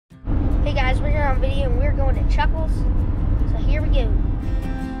we're here on video and we're going to Chuckles. So here we go.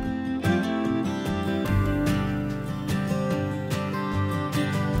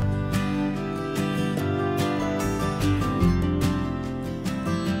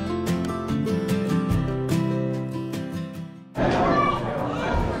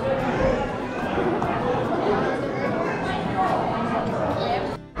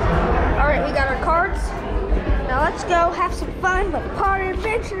 Alright, we got our cards. Now let's go have some fun with party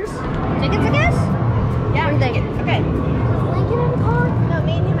adventures. Tickets, I guess? Yeah, what are you thinking? Okay. Lincoln have a card? No,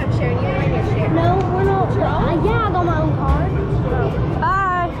 me and him have shared. You and I have shared. No, we're not. Yeah, I got my own card.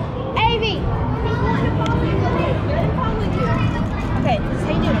 Bye. Avy! He's wanting to follow you. Let him follow you. Okay, this is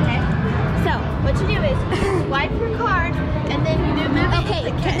how you do it, okay? So, what you do is swipe your card, and then you do move it. Okay,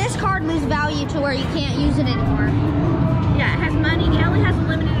 can this card lose value to where you can't use it anymore? Yeah, it has money. It only has a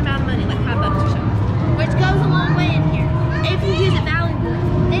limited amount of money, like $5 or so. Which goes a long way in here. If you use it valuably,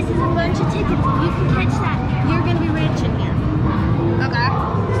 this is a bunch of tickets. If you can catch that, you're going to be rich in here. Okay.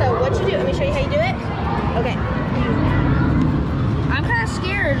 So what you do, let me show you how you do it. Okay. I'm kind of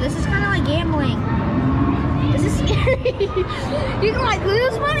scared. This is kind of like gambling. This is scary. You can like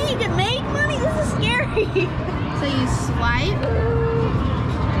lose money, you can make money. This is scary. So you swipe.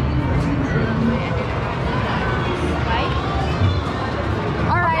 Swipe.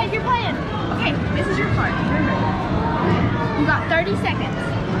 All right. Okay, you're playing. Okay, this is your card. Remember. You got 30 seconds.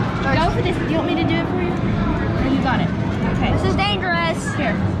 Go for this. You want me to do it for you? Or you got it? Okay. This is dangerous.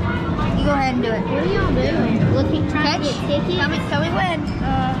 Here. You go ahead and do it. What are y'all doing? Looking, Trying catch. to get tickets? Tell me when.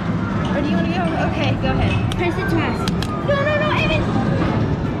 Or do you want to go? Okay, go ahead. Press it twice. No, Evan.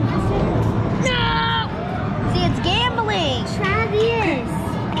 No! See, it's gambling. Try this.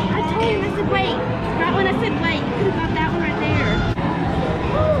 I told him, I said wait. Right when I said wait, you could have got that one right there.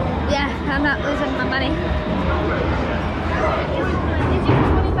 Yeah, I'm not losing my money. Did you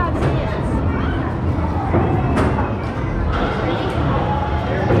 25 cents?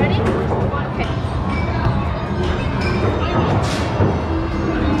 Ready? Okay.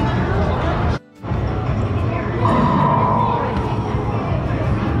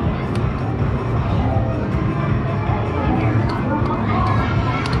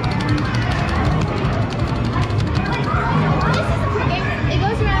 It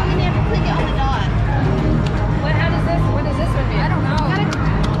goes around and you have to click it on the dot. What does this one do? I don't know.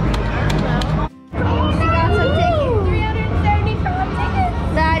 We got some tickets. 375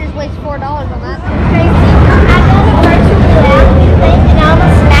 tickets. I just wasted $4 on that. I got a virtual reality thing and I'm a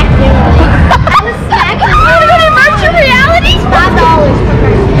snack giveaway. I'm a snack giveaway. Virtual reality? $5 per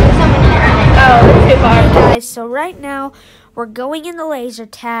person. Someone here. Oh, too far. Guys, so right now we're going in the laser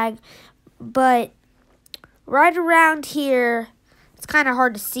tag, but right around here it's kind of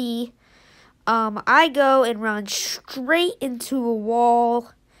hard to see. I go and run straight into a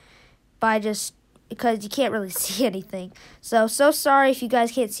wall because you can't really see anything. So sorry if you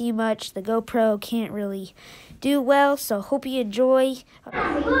guys can't see much. The GoPro can't really do well, so hope you enjoy.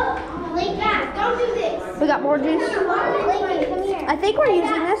 Lincoln, don't do this. We got more juice. Lincoln, come here. I think we're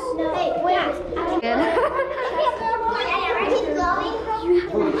using this. Hey, wait. Good. Keep going.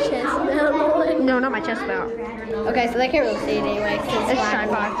 No, not my chest mount. Okay, so they can't really see it anyway. It's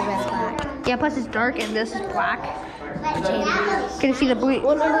tripod. Yeah, plus it's dark and this is black. Can you see the blue?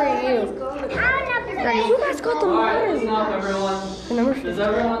 What number are you? You guys got the Listen up, everyone. Does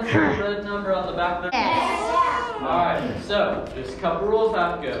everyone see the red number on the back of their Alright, so just a couple rules I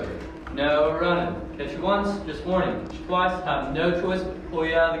have to go over. No running. Catch you once, just warning. Catch you twice, have no choice but to pull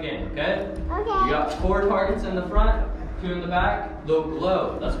you out of the game, okay? Okay. You got 4 targets in the front, 2 in the back. Look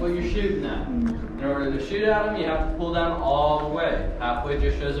low. That's what you're shooting at. In order to shoot at them, you have to pull down all the way. Halfway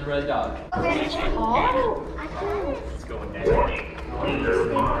just shows a red dot. It's going down.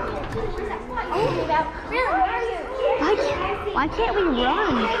 Why can't we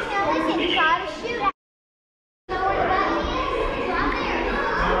run?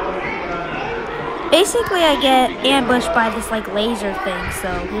 Basically, I get ambushed by this like laser thing. So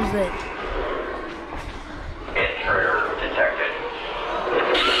here's it.